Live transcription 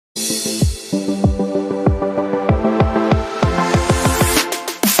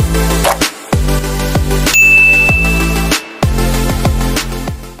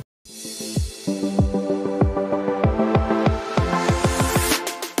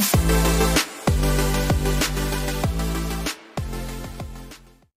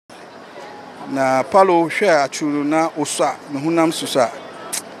na Paulo share atsu na osa no hunam susa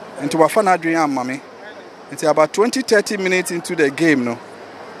nti wafa na adwen amma me nti about 20-30 minutes into the game no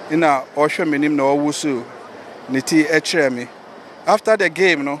ina ohwe menim na owusu niti ekere me after the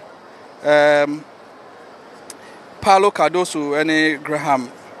game no Paulo Cardoso and Graham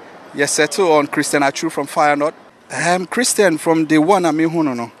yes settle on Christian Atsu from Feyenoord. Christian from the one I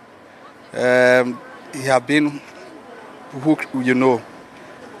mean no he have been who you know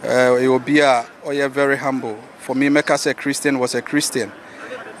he will be very humble. For me, make us a Christian was a Christian.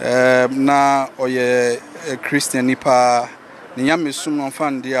 Na a Christian nipa niyami sum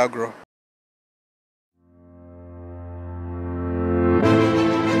fan diagro.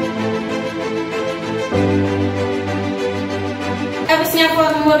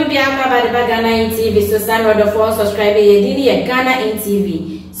 Ghana in TV, so sign order for subscribe ye Ghana in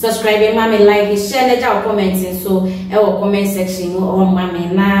TV. Subscribe mommy, like, share, let our comments so our comment section or mommy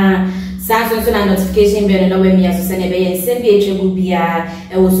na Samsung na notification bell no we me aso send be send be treble bia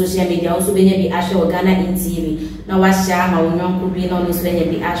e wo social media also be be ahwe Ghana in TV na wa share ma wonyon ko bi no so be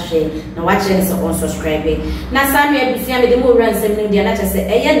be ahwe na wa share so on subscribe na sami abusia me de mo ran sem no dia na che se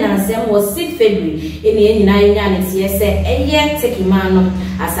eye nansem was 6 February eni enyina enya ne tie se eye tekima no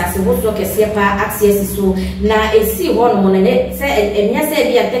asase wo so kese pa access so na esi ho no ne se enya se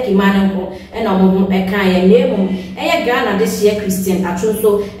bia tekima no ko e na mo e kan ye nemu eye Ghana de share Christian Atsu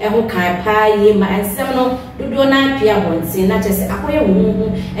so e ho kan pa ye ma ensem no dodo na pia bontin na chese akoye huhu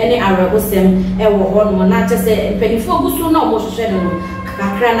ene arabosem e wo ho no na chese penifo gusu na mo hwehwe no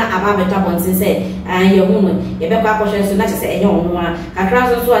kakra na ababeta bontin se ye hu no ye be kwa kwhwe so na chese enye ono a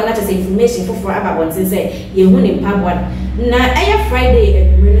kakra so na chese information foforo ababontin se ye hu ni pabwa na eye Friday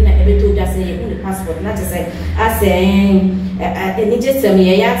edwere na ebeto da se ye hu ni passport na chese ase eni jesem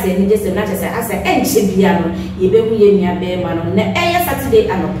ye ya se eni jesem na chese ase enche bia no ye be hu ye nua be ma no na eye Saturday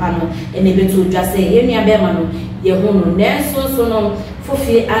anopa no ene beto dwa se ye nua be ma no ye hu no na so no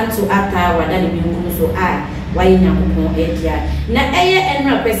fofi anto ata wada ne bi hu so why Nyankopon edia na eye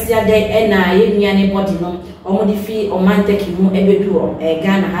enra kwesia de na ye nua ne body no omodi fi omanteki mu ebedu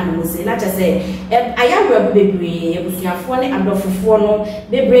Ghana ha no se na chese ayawra bebre ebusuafo ne adofofo no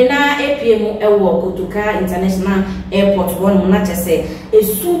bebre na epie mu ewo Kotoka International Airport won na chese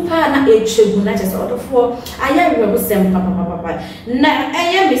super na echegu na chese odofo ayawra busem papa na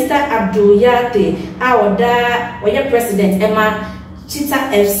eye Mr. Abdul Yate awoda oye president Emma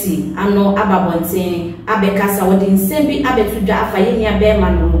Chita FC ano ababonten abekasa wodi nsembi abetudwa afaye nia be ma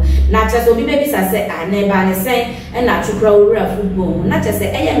no na chese obi be bisa se aneba ne sen na chukra wura football na chese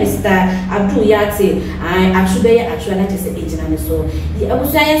eye Mr. Abdul Yate atubeye atwa na chese ejina ne so di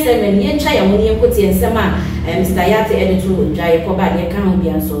abusuan yensem ne ye twa ya muni enkoti ensem a Mr. Yate editor dwa ye ko ba de kan ho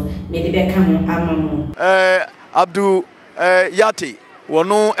bia so me de be kan ho amamu Abdul Yate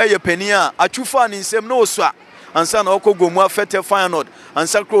wono eye pani a atwufa ne nsem na osua ansa na okọ gomu afete Feyenoord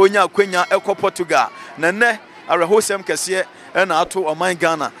ansa kro onya akwanya ekọ Portugal na ne arehosem kese e na ato oman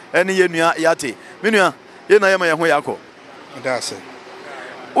Ghana ene yenua Yate menua ye na yema ye ho yakọ that's it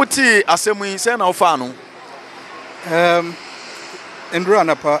uti asemu yi se na ofa no Andrew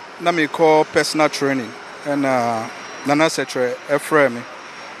Anapa na me call personal training and Nana Setre Efremi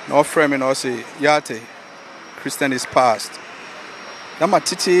na Efremi na say Yate Christian is past na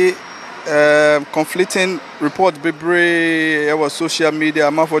matiti conflicting reports bebre was social media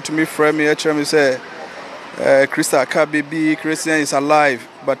am for to me frame me say Christa ka baby Christian is alive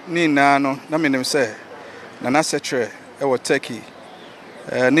but ni na no na me nem say Nana Setre e was Turkey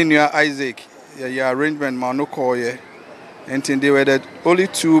ni nua Isaac ya arrangement ma no call ye and they were the only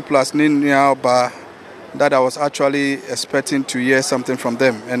two plus ni nua ba that I was actually expecting to hear something from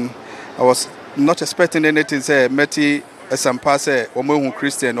them and I was not expecting anything say Meti esampase omo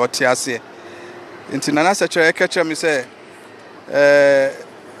Christian or tiase inti Nana Setre catch me say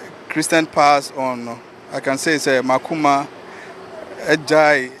Christian pass on I can say makuma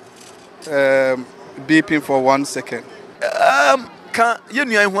ejai beeping for 1 second kan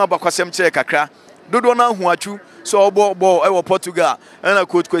yenua hu abakwasem kire kakra dodo na hu atwu so obo e Portugal na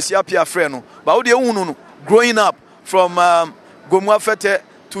coach Kwesi Apia frɛ no ba wo de hu no growing up from Gomu Afete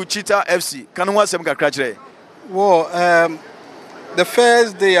to Chita FC kan hu asem kakra kire. Well, the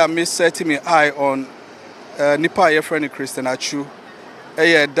first day I missed setting my eye on Nipa your friend Christian Atsu.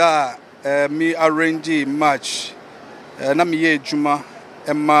 Da me arrange match. Na me ye juma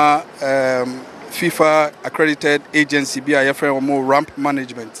Emma FIFA accredited agency be your friend more ramp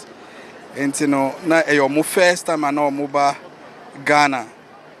management. And you know na your first time I know moba Ghana.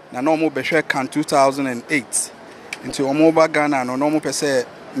 Na no mo be can 2008. Into omoba Ghana no mo pese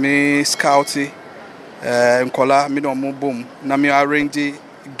me scouting nkola me no mo boom na me arrange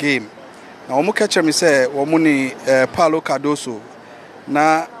game na omo catch me say omo ni Paulo Cardoso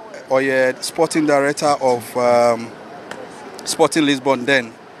na oye sporting director of Sporting Lisbon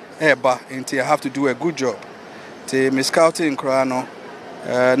then eba until I have to do a good job to me scouting krano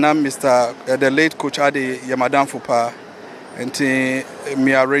na Mr. The late coach Ade Yamadan Fupa until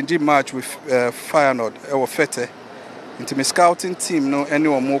me arrange match with Feyenoord or Fete until me scouting team no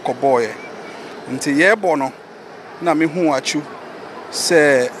anyone more boy until ye bono na me hu achu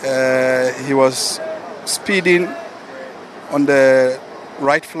say he was speeding on the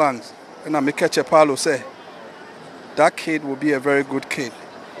right flank and I me catch a Paulo say that kid will be a very good kid.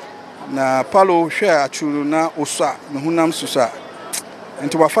 Na Paulo share achu na osa me hunam susa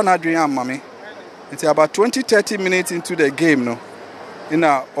into wafana adwen amame until about 20-30 minutes into the game no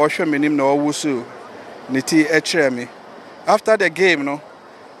ina ohwe menim na owusu niti echere me after the game no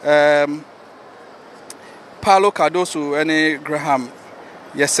Paulo Cardoso and Graham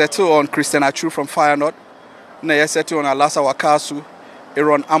yes settle on Christian Atsu from Feyenoord na yes settle on Alasa Wakasu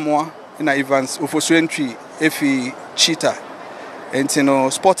Aaron Amoa na Evans Ofosuentwi Efi Cheetah and you know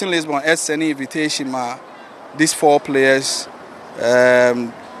Sporting Lisbon has any invitation ma these 4 players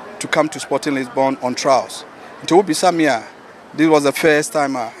to come to Sporting Lisbon on trials. To Ubisamia, this was the first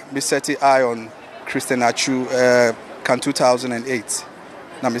time I set eye on Christian Atsu can 2008.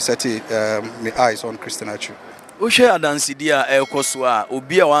 Na me set my eyes on Christian Atsu. Ushe adansidia ekoswa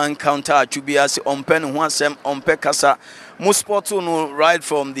obi a wan counter Atsu bi ase ompe ne ho asem ompe kasa mo sport no right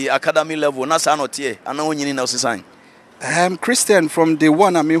from the academy level na sa notie ana onyini na osisan. Christian from the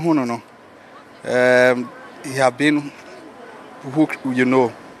one I mean no. He have been who you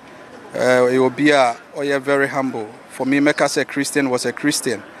know. He will be very humble. For me, make us a Christian was a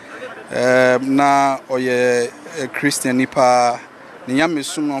Christian. Na a Christian nipa niyami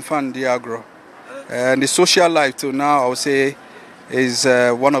sum fan diagro. And the social life too now I would say is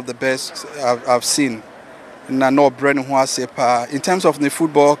one of the best I've seen. Na no brain who in terms of the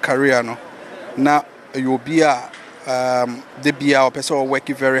football career no. Na you will be the BR person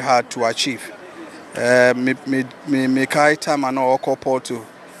working very hard to achieve. Me kai time I know call Porto.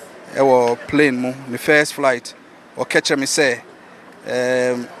 I was plane mo the first flight or catch me say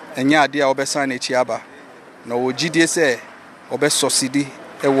enya dia obesan echiaba na wo gidie say obesosidi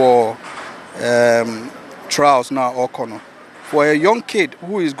e wo trials now okono for a young kid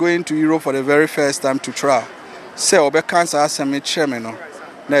who is going to Europe for the very first time to trial say obekansa asemi cheme no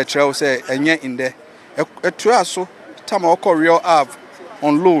na e trial say enya inde e trial so time okọ Real Ave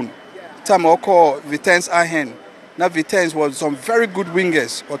on loan time okọ Vitesse Ahen. Now Vitesse was some very good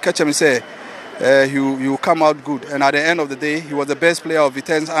wingers. Or catch him say he will come out good. And at the end of the day, he was the best player of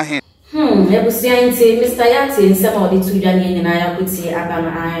Vitesse Ahen. Ebusianti Mr. Yati nsema odi tuja ni nyina ya kuti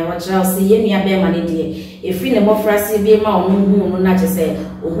abana ai wachira se yemi abe ma ne de efri ne mofrase bi ma onu hu na chese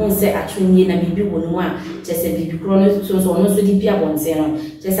ohun se atwenye na bibi wonu a chese bibi kro no so ono so di bia bonte no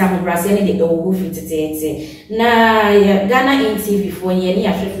chese ahobrase ne de ewo fitete na ya Ghana TV for ye ne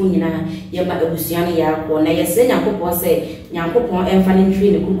ahwefo nyina ye ma ebusian ya akọ na ye se nyankopon se nyankopon emfa ne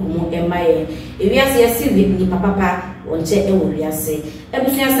ntwe ne kukumu emaye ewiase ye sivi ni papa onche ewo wiase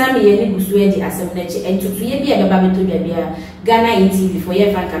ebusian sami ye ni gusu edi asem na chi entutu ye bia beba beto bia Ghana TV for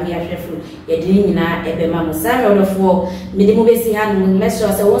ye fan kam ya ahwefo ye de nyina ebema mo sami odofo mede mo besi ha no make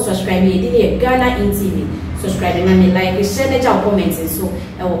sure say won subscribe ye de Ghana TV subscribe and me like share the job comment so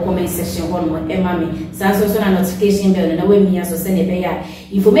e wo comment section ho no e ma me so na notification bell na we mi aso se ne be ya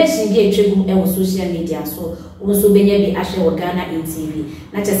information bi etwegu e wo social media so wo so benya bi ahwe wo Ghana TV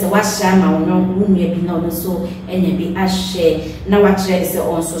na chese wa share ma wo no nua bi na no so enya bi ahwe na wa kire se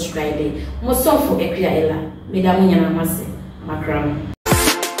on subscribe mo so for ekria ela me da mo nyana mase makram